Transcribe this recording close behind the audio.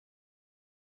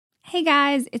Hey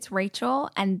guys, it's Rachel,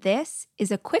 and this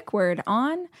is a quick word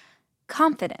on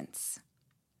confidence.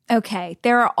 Okay,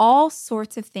 there are all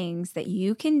sorts of things that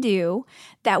you can do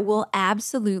that will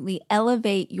absolutely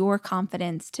elevate your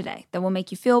confidence today, that will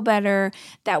make you feel better,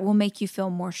 that will make you feel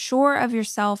more sure of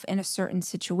yourself in a certain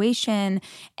situation,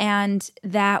 and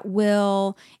that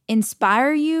will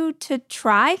inspire you to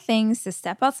try things, to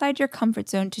step outside your comfort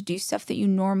zone, to do stuff that you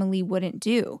normally wouldn't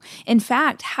do. In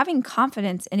fact, having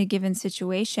confidence in a given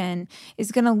situation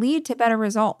is going to lead to better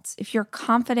results. If you're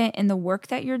confident in the work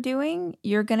that you're doing,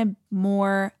 you're going to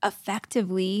more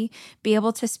effectively be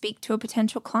able to speak to a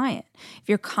potential client. If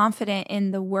you're confident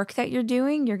in the work that you're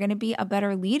doing, you're going to be a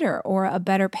better leader or a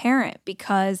better parent,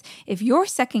 because if you're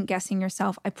second guessing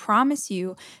yourself, I promise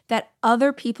you that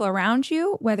other people around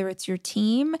you, whether it's your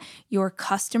team, your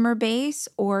customer base,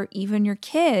 or even your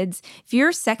kids, if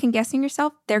you're second guessing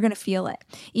yourself, they're going to feel it,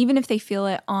 even if they feel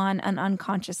it on an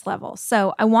unconscious level.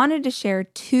 So I wanted to share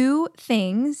two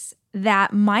things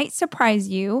that might surprise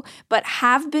you, but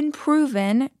have been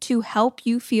proven to help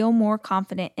you feel more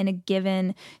confident in a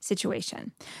given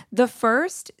situation. The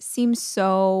first seems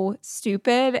so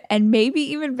stupid and maybe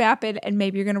even vapid, and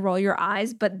maybe you're going to roll your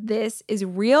eyes, but this is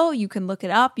real. You can look it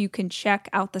up. You can check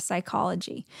out the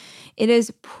psychology. It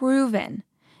is proven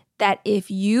that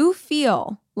if you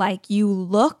feel like you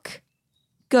look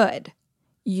good,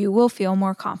 you will feel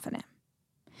more confident.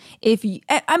 Do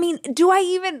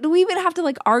we even have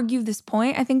to argue this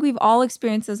point? I think we've all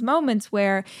experienced those moments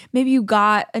where maybe you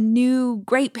got a new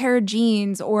great pair of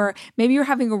jeans, or maybe you're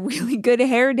having a really good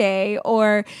hair day,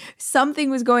 or something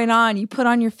was going on. You put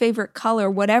on your favorite color,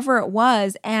 whatever it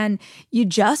was, and you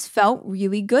just felt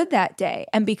really good that day.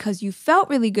 And because you felt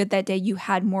really good that day, you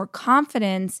had more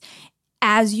confidence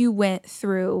as you went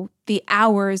through the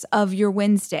hours of your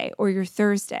Wednesday or your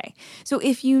Thursday. So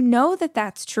if you know that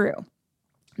that's true,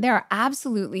 there are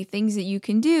absolutely things that you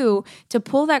can do to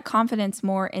pull that confidence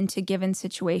more into given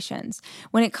situations.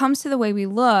 When it comes to the way we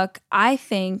look, I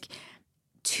think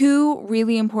two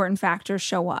really important factors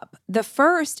show up. The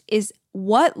first is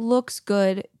what looks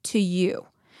good to you.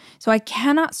 So I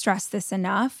cannot stress this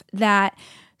enough, that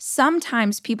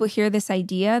sometimes people hear this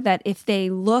idea that if they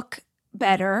look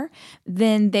better,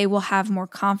 then they will have more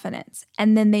confidence.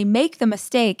 And then they make the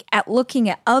mistake at looking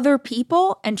at other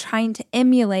people and trying to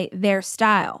emulate their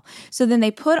style. So then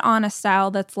they put on a style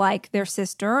that's like their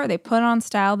sister, or they put on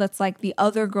style that's like the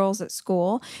other girls at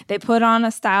school. They put on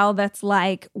a style that's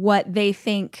like what they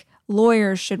think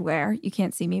lawyers should wear. You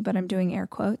can't see me, but I'm doing air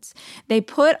quotes. They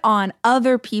put on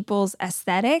other people's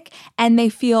aesthetic, and they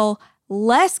feel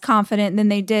less confident than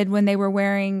they did when they were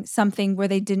wearing something where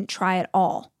they didn't try at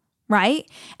all. Right?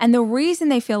 And the reason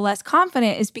they feel less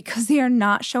confident is because they are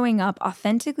not showing up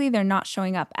authentically. They're not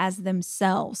showing up as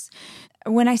themselves.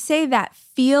 When I say that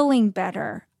feeling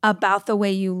better about the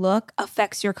way you look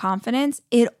affects your confidence,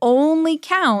 it only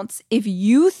counts if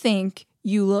you think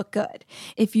you look good,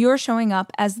 if you're showing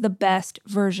up as the best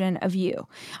version of you.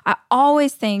 I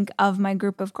always think of my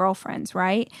group of girlfriends,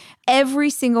 right? Every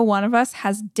single one of us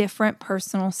has different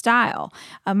personal style.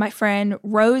 My friend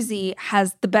Rosie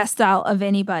has the best style of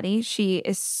anybody. She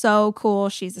is so cool.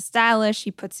 She's a stylist.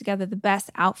 She puts together the best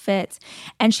outfits,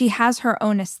 and she has her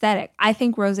own aesthetic. I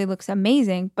think Rosie looks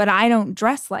amazing, but I don't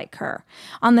dress like her.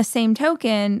 On the same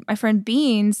token, my friend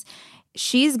Beans,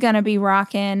 she's going to be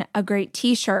rocking a great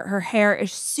t-shirt. Her hair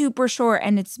is super short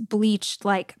and it's bleached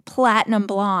like platinum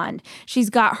blonde. She's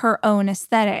got her own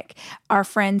aesthetic. Our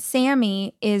friend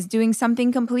Sammy is doing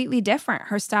something completely different.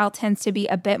 Her style tends to be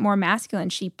a bit more masculine.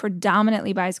 She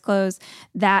predominantly buys clothes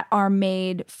that are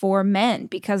made for men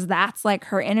because that's like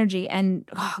her energy. And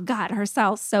oh God, her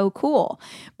style's so cool.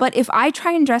 But if I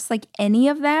try and dress like any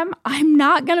of them, I'm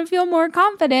not going to feel more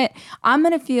confident. I'm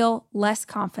going to feel less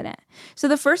confident. So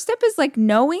the first step is like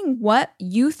knowing what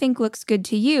you think looks good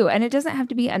to you. And it doesn't have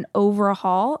to be an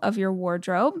overhaul of your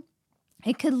wardrobe.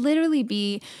 It could literally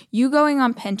be you going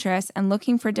on Pinterest and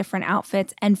looking for different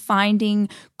outfits and finding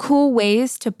cool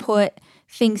ways to put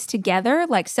things together,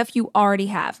 like stuff you already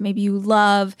have. Maybe you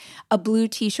love a blue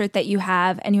t-shirt that you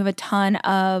have and you have a ton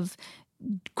of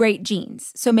great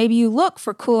jeans. So maybe you look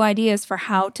for cool ideas for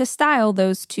how to style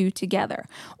those two together.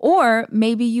 Or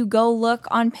maybe you go look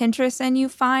on Pinterest and you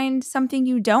find something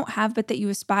you don't have but that you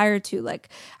aspire to. Like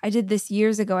I did this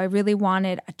years ago. I really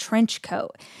wanted a trench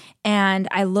coat. And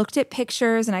I looked at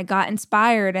pictures and I got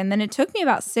inspired. And then it took me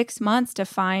about 6 months to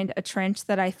find a trench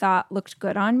that I thought looked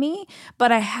good on me.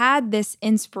 But I had this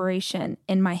inspiration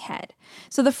in my head.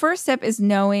 So the first step is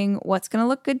knowing what's going to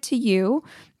look good to you.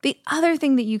 The other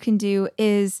thing that you can do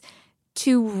is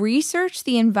to research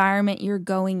the environment you're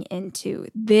going into.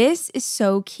 This is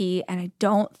so key, and I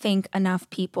don't think enough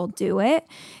people do it.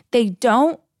 They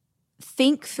don't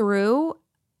think through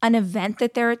an event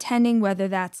that they're attending, whether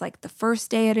that's like the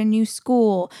first day at a new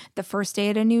school, the first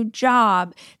day at a new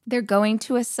job, they're going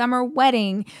to a summer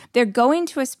wedding, they're going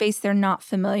to a space they're not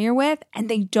familiar with, and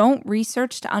they don't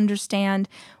research to understand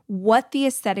what the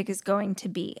aesthetic is going to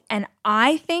be. And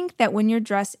I think that when you're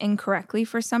dressed incorrectly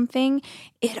for something,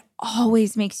 it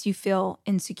always makes you feel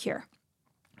insecure.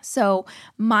 So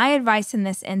my advice in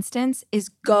this instance is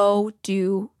go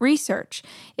do research.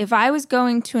 If I was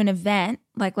going to an event,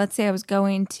 like let's say I was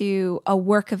going to a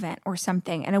work event or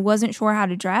something and I wasn't sure how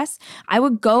to dress, I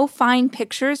would go find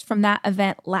pictures from that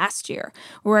event last year,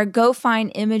 or I'd go find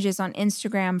images on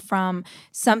Instagram from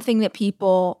something that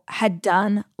people had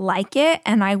done like it,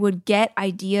 and I would get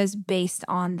ideas based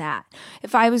on that.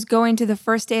 If I was going to the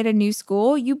first day at a new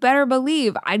school, you better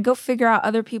believe I'd go figure out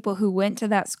other people who went to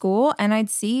that school, and I'd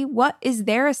see what is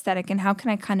their aesthetic and how can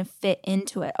I kind of fit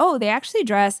into it. Oh, they actually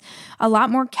dress a lot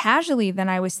more casually than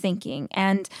I was thinking.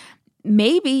 And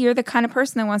maybe you're the kind of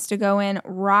person that wants to go in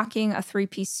rocking a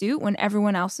 3-piece suit when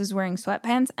everyone else is wearing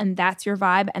sweatpants, and that's your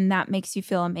vibe and that makes you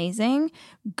feel amazing.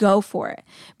 Go for it.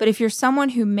 But if you're someone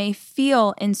who may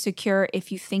feel insecure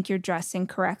if you think you're dressing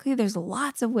correctly, there's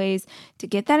lots of ways to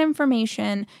get that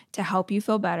information to help you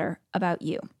feel better about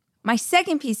you. My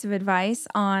second piece of advice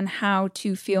on how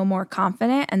to feel more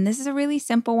confident, and this is a really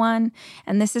simple one,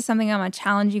 and this is something I'm going to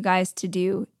challenge you guys to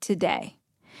do today,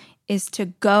 is to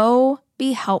go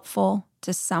be helpful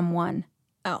to someone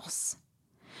else.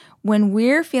 When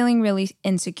we're feeling really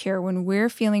insecure, when we're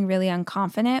feeling really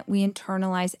unconfident, we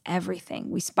internalize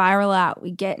everything. We spiral out, we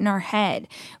get in our head.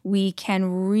 We can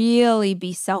really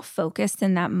be self-focused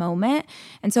in that moment.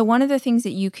 And so one of the things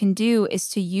that you can do is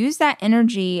to use that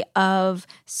energy of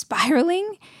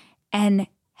spiraling and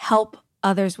help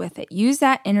others with it. Use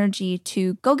that energy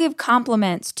to go give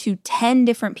compliments to 10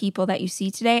 different people that you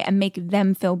see today and make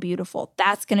them feel beautiful.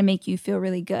 That's going to make you feel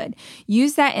really good.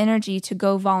 Use that energy to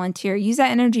go volunteer. Use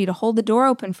that energy to hold the door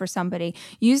open for somebody.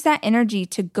 Use that energy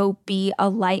to go be a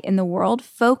light in the world.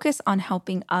 Focus on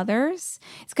helping others.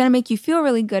 It's going to make you feel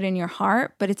really good in your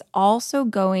heart, but it's also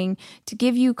going to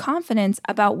give you confidence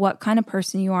about what kind of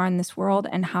person you are in this world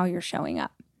and how you're showing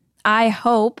up. I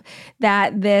hope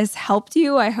that this helped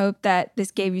you. I hope that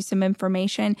this gave you some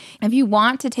information. If you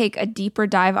want to take a deeper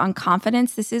dive on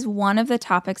confidence, this is one of the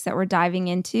topics that we're diving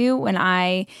into when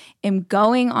I am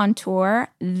going on tour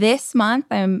this month.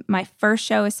 My first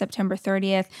show is September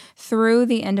 30th through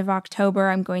the end of October.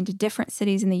 I'm going to different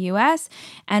cities in the US,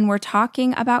 and we're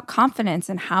talking about confidence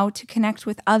and how to connect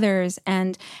with others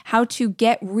and how to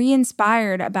get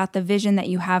re-inspired about the vision that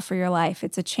you have for your life.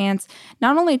 It's a chance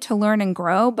not only to learn and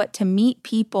grow, but to meet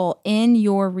people in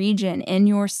your region, in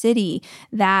your city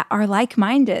that are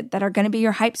like-minded, that are going to be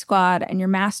your hype squad and your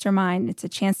mastermind. It's a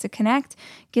chance to connect,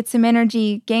 get some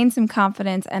energy, gain some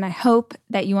confidence, and I hope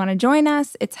that you want to join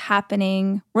us. It's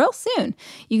happening real soon.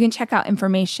 You can check out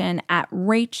information at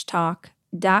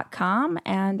rachtalk.com,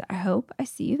 and I hope I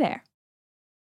see you there.